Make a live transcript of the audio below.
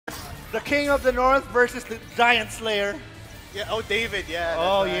The King of the North versus the Giant Slayer. Yeah. Oh, David. Yeah.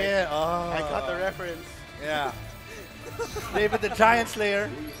 Oh, right. yeah. Oh. I got the reference. Yeah. David the Giant Slayer.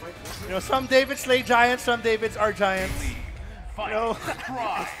 You know, some Davids slay giants, some Davids are giants. You know,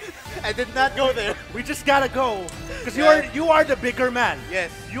 I did not go there. we just gotta go. Because you are the bigger man.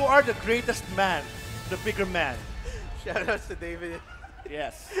 Yes. You are the greatest man. The bigger man. Shout outs to David.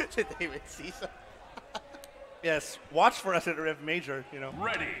 Yes. To David Caesar. Yes. Watch for us at Rev Major, you know.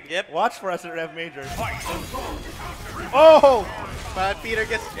 Ready. Yep. Watch for us at Rev Major. Oh! But Peter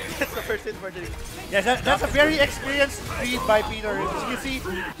gets the first hit for the. Yes, that's a very experienced read by Peter. As you see,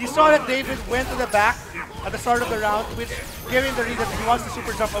 he saw that David went to the back at the start of the round, which gave him the read that he wants to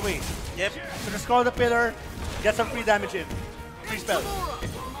super jump away. Yep. So just call the pillar, get some free damage in. Free spell.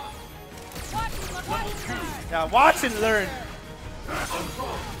 Yeah, watch and learn.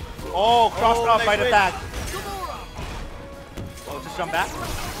 Oh, crossed off nice by the win. tag. Oh, just jump back.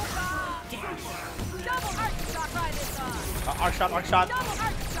 Arc shot, arc shot.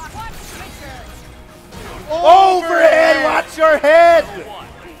 Overhead! Watch your head!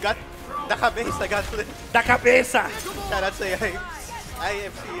 Got the cabeza, got flipped. The cabeza! Shout out to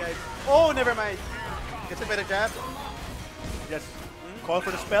IFC. Oh, never mind. Gets a better jab. Yes. Call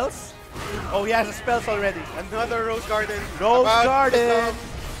for the spells. Oh, he has the spells already. Another Rose Garden. Rose About Garden!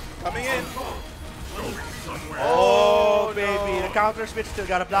 coming in. Oh, baby. no. The counter switch still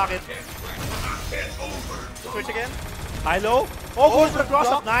gotta block it. Switch again. High low. Oh, goes for the cross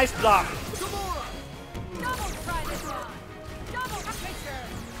block. up. Nice block.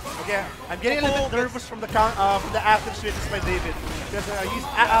 Okay, I'm getting a little bit nervous from the active switches by David. Because he's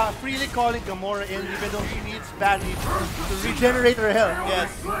freely calling Gamora in even though he needs badly to regenerate her health.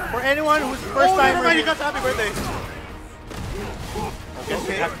 Yes. For anyone who's first time never mind, you got happy birthday.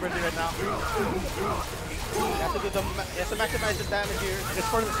 okay. Happy birthday right now. You have to do the you have to maximize the damage here.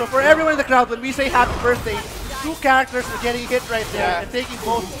 So for everyone in the crowd, when we say happy birthday, two characters are getting hit right there Yeah. and taking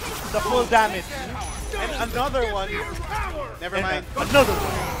both the full damage. And another one. Never mind. Another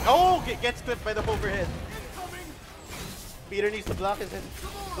one. Oh, gets clipped by the overhead. Peter needs to block his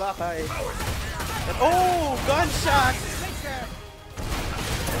block high. And, oh, gunshot!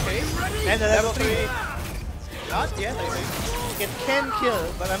 Okay. And the level 3. Not yet, I think. It can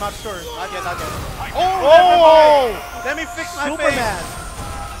kill, but I'm not sure. Not yet, not yet. Oh! Let me fix my Superman!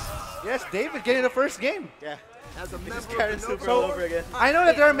 face. Yes, David getting the first game. Yeah. This Karen Super So, all over again. I know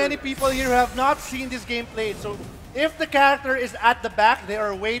that there are many people here who have not seen this game played, so if the character is at the back, they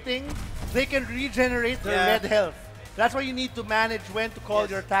are waiting, they can regenerate their red health. That's why you need to manage when to call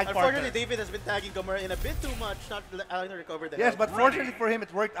your tag partner. Unfortunately, David has been tagging Gamora in a bit too much, not allowing to recover the Yes, health. but fortunately for him,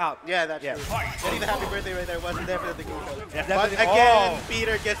 it worked out. Yeah, that's true. Getting the happy birthday right there was definitely crucial. Yes, But definitely. again, Oh.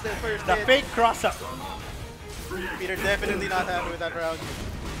 Peter gets the first The hit. fake cross-up. Peter definitely not happy with that round.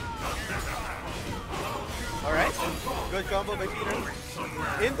 Alright, good combo by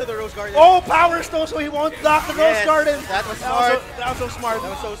Peter. Into the Rose Garden. Oh, Power Stone, so he won't block the Rose Garden. That was smart. That was so smart. That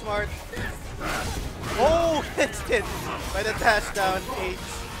was so smart. Oh, it's hit by the dash down H.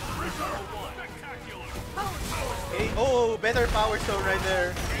 Okay. Oh, better Power Stone right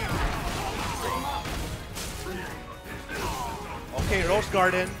there. Okay, Rose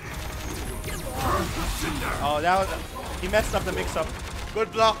Garden. Oh, that was he messed up the mix-up.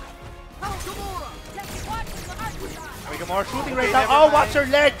 Good block. Gamora shooting right Okay, now. never Oh, mind. watch your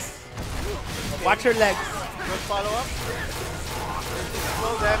legs. Okay. Watch your legs. Good follow-up.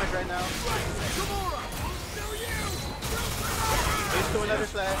 Full damage right now. Into another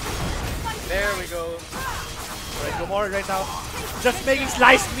slash. There we go. Right, Gamora right now just making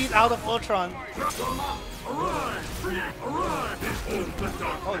sliced meat out of Ultron.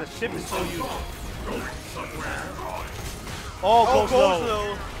 Oh, the ship is so huge. Oh, Oh, goes low.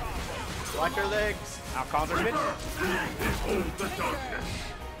 low. Watch your legs. Now counter switch.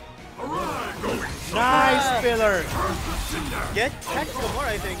 Nice filler. Get catch Gamora,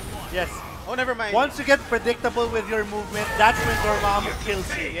 I think. Yes. Oh, never mind. Once you get predictable with your movement, that's when Dormammu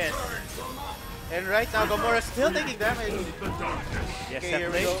kills you. Yes. And right now, Gamora's still taking damage. Yes, Okay, here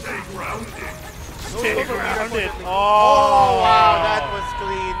we definitely. go. Stay grounded. Oh, wow, that was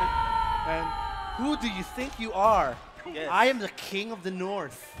clean. And who do you think you are? Yes. I am the king of the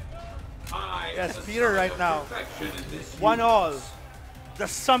north. Yes, Peter right now. 1-all. The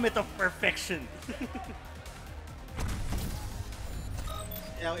summit of perfection.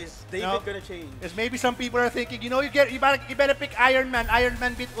 Now, is David Now, gonna change? Yes, maybe some people are thinking, you know, you better pick Iron Man. Iron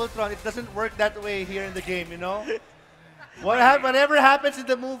Man beat Ultron. It doesn't work that way here in the game, you know? Whatever happens in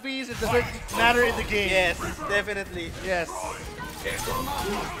the movies, it doesn't matter in the game. Yes, definitely. Yes.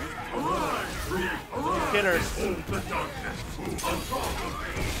 Killers.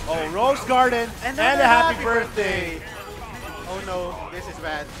 Oh, Rose Garden and a happy birthday. Oh no, this is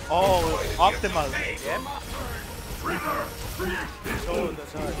bad. Oh, optimal. Yep. Oh,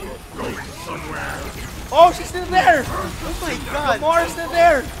 that's not good. Oh, she's still there. Oh my god. Gamora's still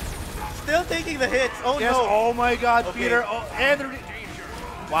there. Still taking the hits. Oh Yes. no. Oh my god, Okay. Peter. Oh, and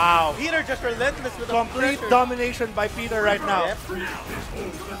wow. Peter just relentless with the Complete pressure. domination by Peter right now. Yep.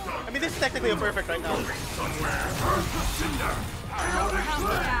 I mean, this is technically a perfect right now.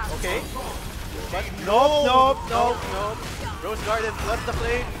 Okay. But Nope. nope. Rose Garden floods the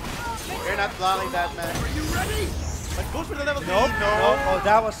plane. You're not blocking that, man. But goes for the level 3. Nope. No. Oh,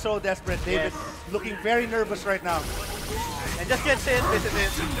 that was so desperate. David Yes. looking very nervous right now. And just gets in. This is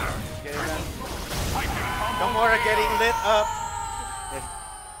it. Get it done. Gamora getting lit up.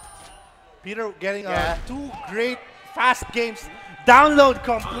 Peter getting Yeah. 2 great fast games. Download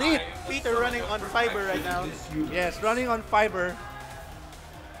complete. Peter running on fiber right now. Yes, running on fiber.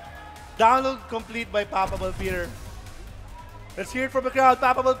 Download complete by Papable Peter. Let's hear it from the crowd.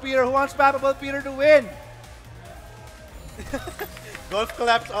 Papable Peter. Who wants Papable Peter to win? Golf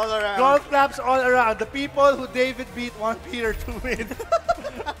claps all around. Golf claps all around. The people who David beat want Peter to win.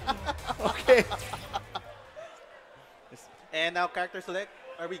 Okay. And now character select.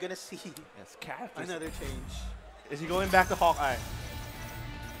 Are we gonna see Yes, characters. another change? Is he going back to Hawkeye?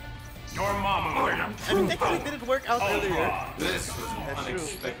 Your mama would have I mean, technically it didn't work out earlier. This was an That's true.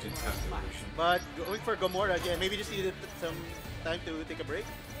 unexpected calculation. But going for Gamora again, maybe just needed some time to take a break.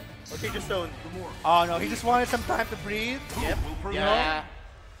 Or change the stone. Oh no, he just wanted some time to breathe. Yep. Yeah.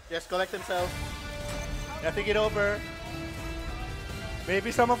 Just collect himself. Yeah, think it over.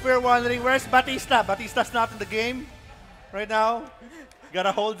 Maybe some of you are wondering, where's Batista? Batista's not in the game right now.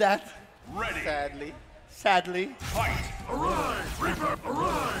 Gotta hold that, Ready. Sadly. sadly. Fight.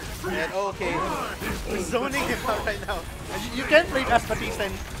 And okay. We're zoning him out right now. And you can play as Batista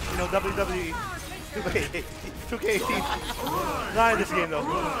in WWE 2K18. Not in this game though.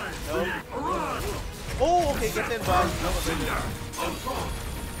 Oh, okay, gets in, but no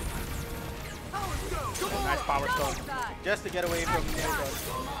Nice power stone. just to get away from Neutron.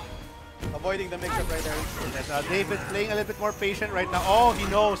 Avoiding the mix-up right there. Yes, David playing a little bit more patient right now. Oh, he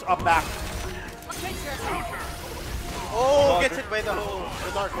knows up back. Oh, gets hit by the hole,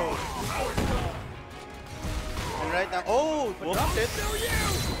 the dark hole. And right now, oh, drops it.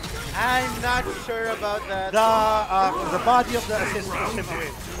 I'm not sure about that. The body of the assist pushed him away.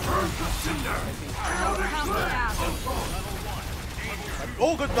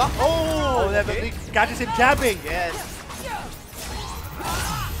 Oh, good block. Oh, Oh, okay. he catches him jabbing. Yes.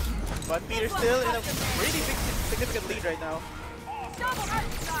 But Peter's still in a really big, significant lead right now.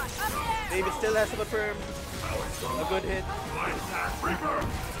 David still has to confirm a good hit.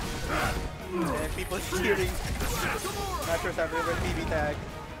 And people cheering. Not sure if I'm favorite PB tag.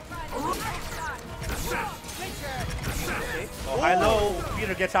 Okay. Oh, hello.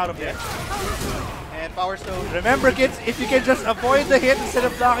 Peter gets out of there. And Power Stone. Remember, kids, if you can just avoid the hit instead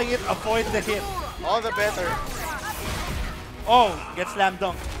of blocking it, avoid the hit. All the better. Oh, get slam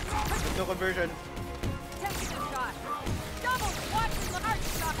dunk. There's no conversion.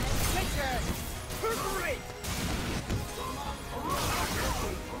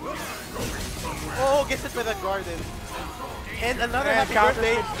 Oh, gets hit by the garden. And another happy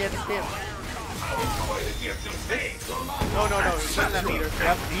birthday. Gets hit. No, it's not Peter.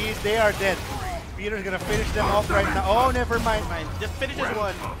 Yep, they are dead. Peter's gonna finish them off right now. Oh, never mind. Just finishes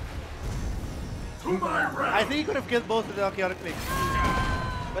one. I think he could have killed both of the chaotic pigs.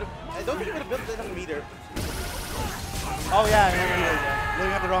 But I don't think he would have built enough meter. Oh yeah,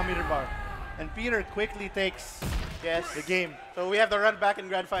 looking at the raw meter bar. And Peter quickly takes the game. So we have the run back in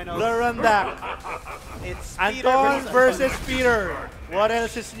grand final. The run back. It's Anton Peter versus Peter. What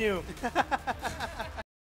else is new?